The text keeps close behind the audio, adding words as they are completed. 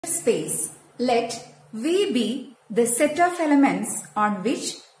space. Let V be the set of elements on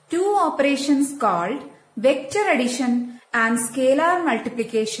which two operations called vector addition and scalar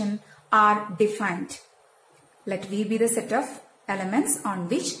multiplication are defined. Let V be the set of elements on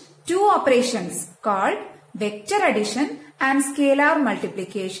which two operations called vector addition and scalar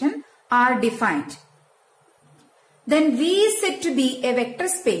multiplication are defined. Then V is said to be a vector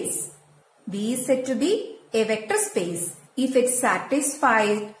space. V is said to be a vector space if it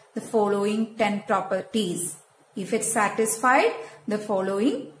satisfies the following 10 properties. If it satisfied the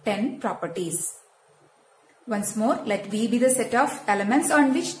following 10 properties. Once more, let V be the set of elements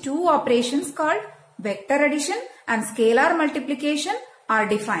on which two operations called vector addition and scalar multiplication are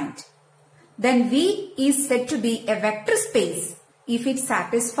defined. Then V is said to be a vector space if it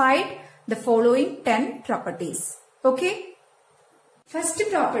satisfied the following 10 properties. Okay? First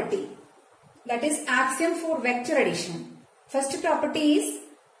property, that is axiom for vector addition. First property is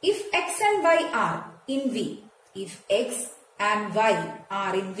if x and y are in V, if x and y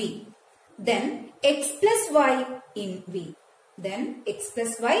are in V, then x plus y in V, then x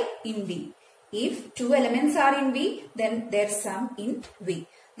plus y in V. If two elements are in V, then their sum in V.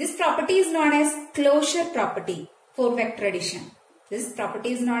 This property is known as closure property for vector addition. This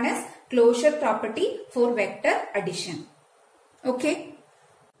property is known as closure property for vector addition. Okay.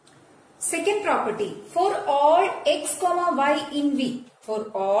 Second property, for all x comma y in V, for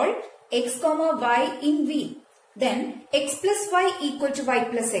all x comma y in V, then x plus y equal to y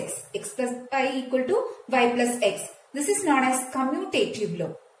plus x, x plus y equal to y plus x. This is known as commutative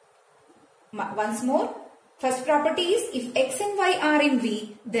law. Once more, first property is if x and y are in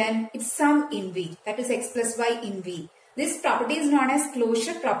V, then its sum in V, that is x plus y in V. This property is known as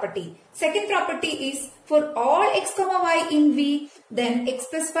closure property. Second property is for all x comma y in V, then x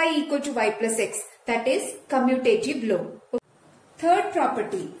plus y equal to y plus x, that is commutative law. Third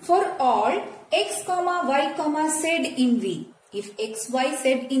property, for all x comma y comma z in V, if x y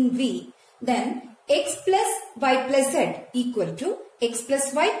z in V, then x plus y plus z equal to x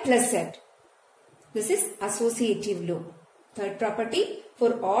plus y plus z. This is associative law. Third property,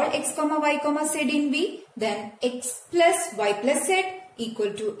 for all x comma y comma z in V, then x plus y plus z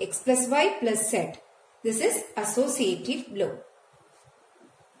equal to x plus y plus z. This is associative law.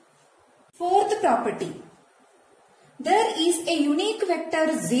 Fourth property, there is a unique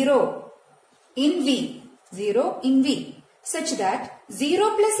vector 0 in V, 0 in V, such that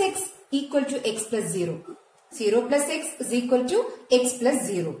 0 plus x equal to x plus 0. 0 plus x is equal to x plus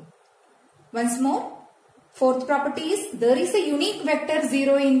 0. Once more, fourth property is there is a unique vector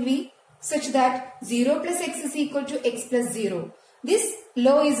 0 in V such that 0 plus x is equal to x plus 0. This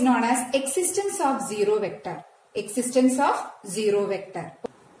law is known as existence of zero vector. Existence of zero vector.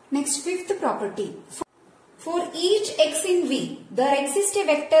 Next, fifth property. For each x in V, there exists a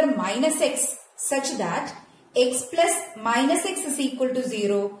vector minus x such that x plus minus x is equal to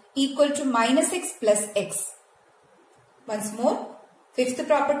 0 equal to minus x plus x. Once more, fifth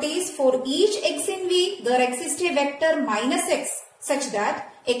property is for each x in V, there exists a vector minus x such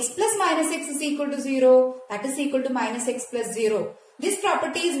that x plus minus x is equal to 0, that is equal to minus x plus 0. This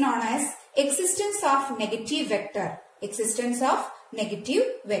property is known as existence of negative vector. Existence of negative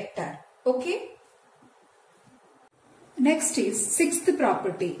vector. Okay. Next is sixth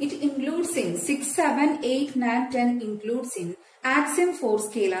property. It includes in 6, 7, 8, 9, 10 includes in axiom for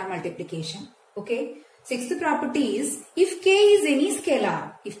scalar multiplication. Okay. Sixth property is if k is any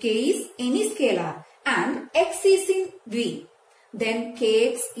scalar, and x is in V, then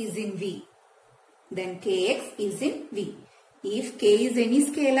kx is in V. Then kx is in V. If k is any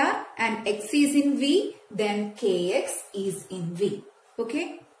scalar and x is in V, then kx is in V.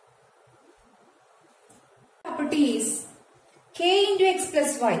 Okay. Property is k into x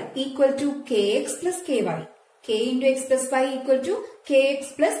plus y equal to kx plus ky. K into x plus y equal to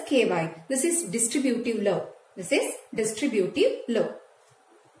kx plus ky. This is distributive law. This is distributive law.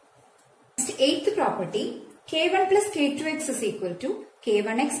 Next, eighth property, k1 plus k2x is equal to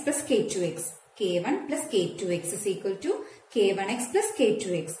k1x plus k2x. K1 plus k2x is equal to k1x plus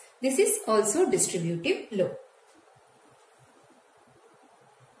k2x. This is also distributive law.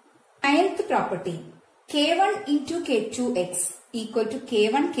 Ninth property, k1 into k2x equal to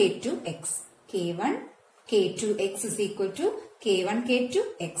k1 k2x. K1 k2x is equal to k1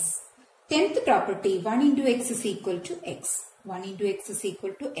 k2x. Tenth property, 1 into x is equal to x. 1 into x is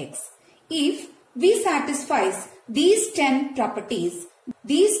equal to x. If V satisfies these 10 properties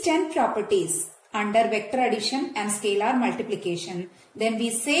under vector addition and scalar multiplication, then we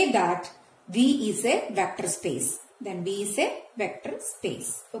say that V is a vector space.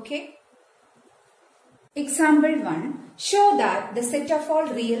 Okay. Example 1. Show that the set of all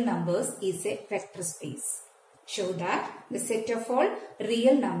real numbers is a vector space. Show that the set of all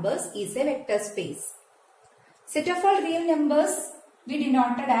real numbers is a vector space. Set of all real numbers we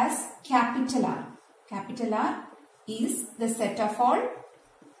denoted as capital R. Capital R is the set of all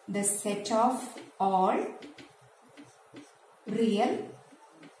real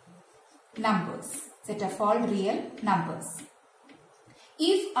numbers. Set of all real numbers.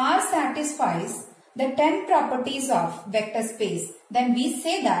 If R satisfies the 10 properties of vector space, then we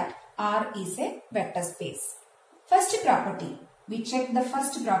say that R is a vector space. First property, we check the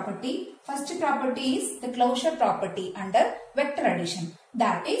first property. First property is the closure property under vector addition.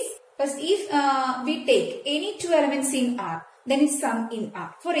 That is, first if we take any two elements in R, then it's sum in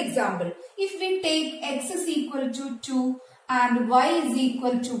R. For example, if we take x is equal to 2 and y is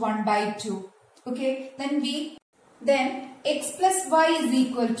equal to 1 by 2, okay, then x plus y is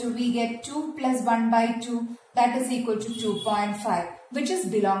equal to, we get 2 plus 1 by 2, that is equal to 2.5, which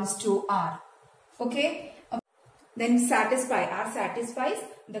belongs to R. Okay, then R satisfies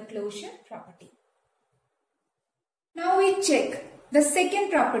the closure property. Now we check the second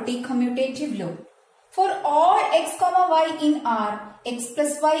property, commutative law. For all x comma y in R, x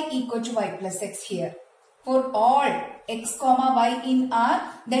plus y equal to y plus x here. For all x comma y in R,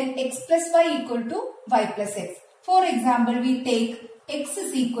 then x plus y equal to y plus x. For example, we take x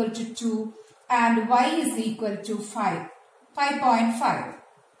is equal to 2 and y is equal to 5.5.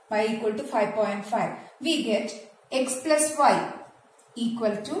 Y equal to 5.5. We get x plus y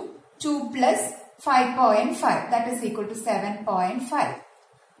equal to 2 plus 5.5. That is equal to 7.5.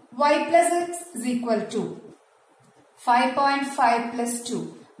 Y plus x is equal to 5.5 plus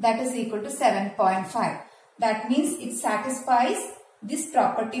 2. That is equal to 7.5. That means it satisfies this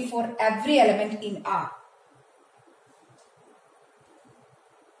property for every element in R.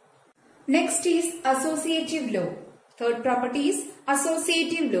 Next is associative law. Third property is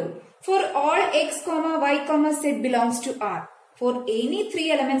associative law. For all x, y, z belongs to R. For any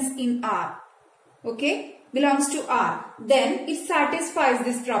three elements in R, okay, belongs to R, then it satisfies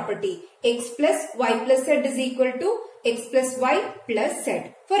this property. X plus y plus z is equal to x plus y plus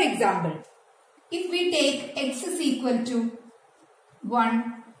z. For example, if we take x is equal to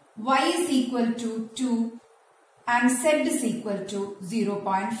 1, y is equal to 2 and z is equal to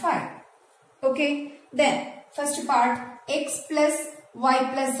 0.5. Okay, then first part, x plus y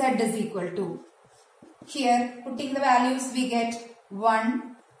plus z is equal to, here putting the values we get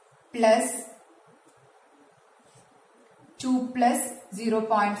 1 plus 2 plus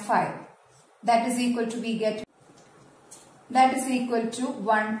 0.5. That is equal to, we get, that is equal to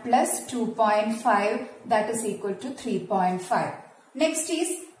 1 plus 2.5, that is equal to 3.5. Next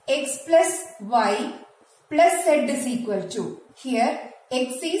is x plus y plus z is equal to, here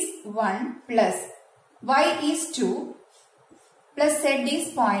x is 1 plus y is 2 plus z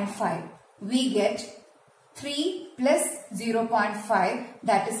is 0.5. We get 3 plus 0.5,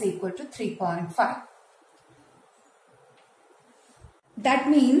 that is equal to 3.5. That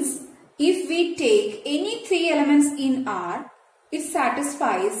means if we take any three elements in R, it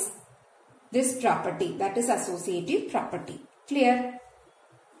satisfies this property, that is associative property. Clear?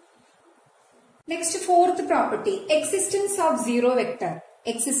 Next, fourth property, existence of zero vector.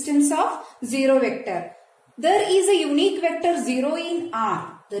 Existence of zero vector. There is a unique vector 0 in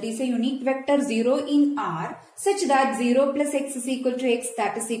R. There is a unique vector 0 in R such that 0 plus x is equal to x,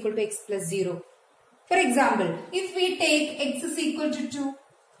 that is equal to x plus 0. For example, if we take x is equal to 2,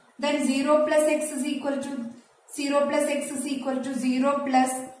 then 0 plus x is equal to 0 plus x is equal to 0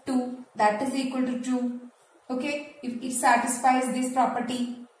 plus 2, that is equal to 2. Okay, if it satisfies this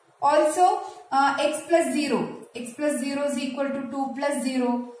property. Also x plus 0 is equal to 2 plus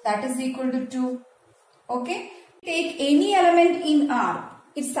 0, that is equal to 2. Okay, take any element in R,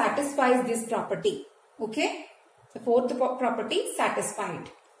 it satisfies this property. Okay, the fourth property satisfied.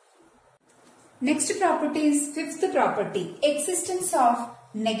 Next property is fifth property, existence of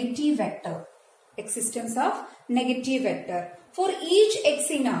negative vector. Existence of negative vector. For each x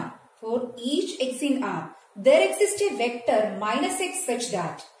in R, there exists a vector minus x such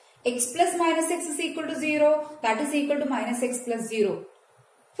that x plus minus x is equal to 0, that is equal to minus x plus 0.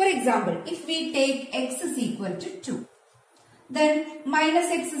 For example, if we take x is equal to 2, then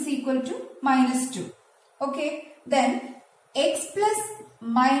minus x is equal to minus 2. Okay, then x plus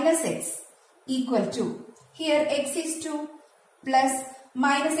minus x equal to, here x is 2 plus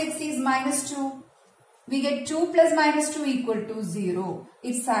minus x is minus 2. We get 2 plus minus 2 equal to 0.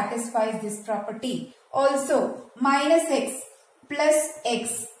 It satisfies this property. Also, minus x plus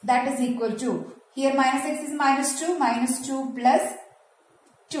x, that is equal to, here minus x is minus 2 plus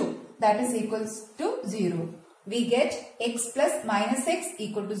 2, that is equals to 0. We get x plus minus x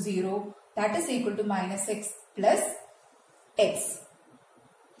equal to 0, that is equal to minus x plus x.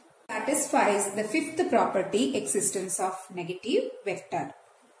 Satisfies the fifth property, existence of negative vector.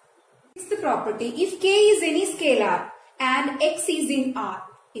 Sixth property, if k is any scalar and x is in R,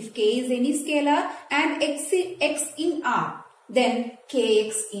 if k is any scalar and x in R, then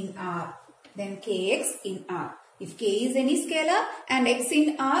kx in R, then kx in R. If k is any scalar and x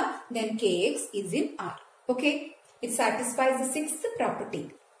in R, then kx is in R. Okay, it satisfies the sixth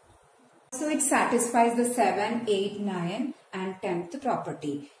property. So it satisfies the 7, 8, 9 and 10th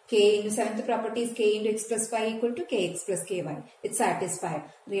property. K into 7th property is k into x plus y equal to kx plus ky. It satisfies.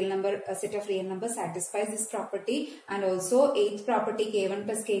 Real number, a set of real numbers satisfies this property. And also 8th property, k1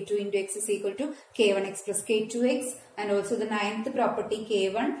 plus k2 into x is equal to k1x plus k2x. And also the 9th property,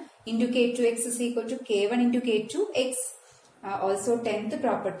 k1 into k2x is equal to k1 into k2x. Also 10th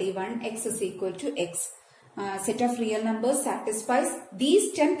property, 1x is equal to x. Set of real numbers satisfies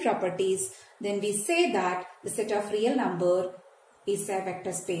these 10 properties, then we say that the set of real number is a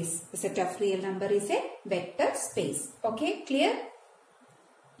vector space. The set of real number is a vector space. Okay, clear?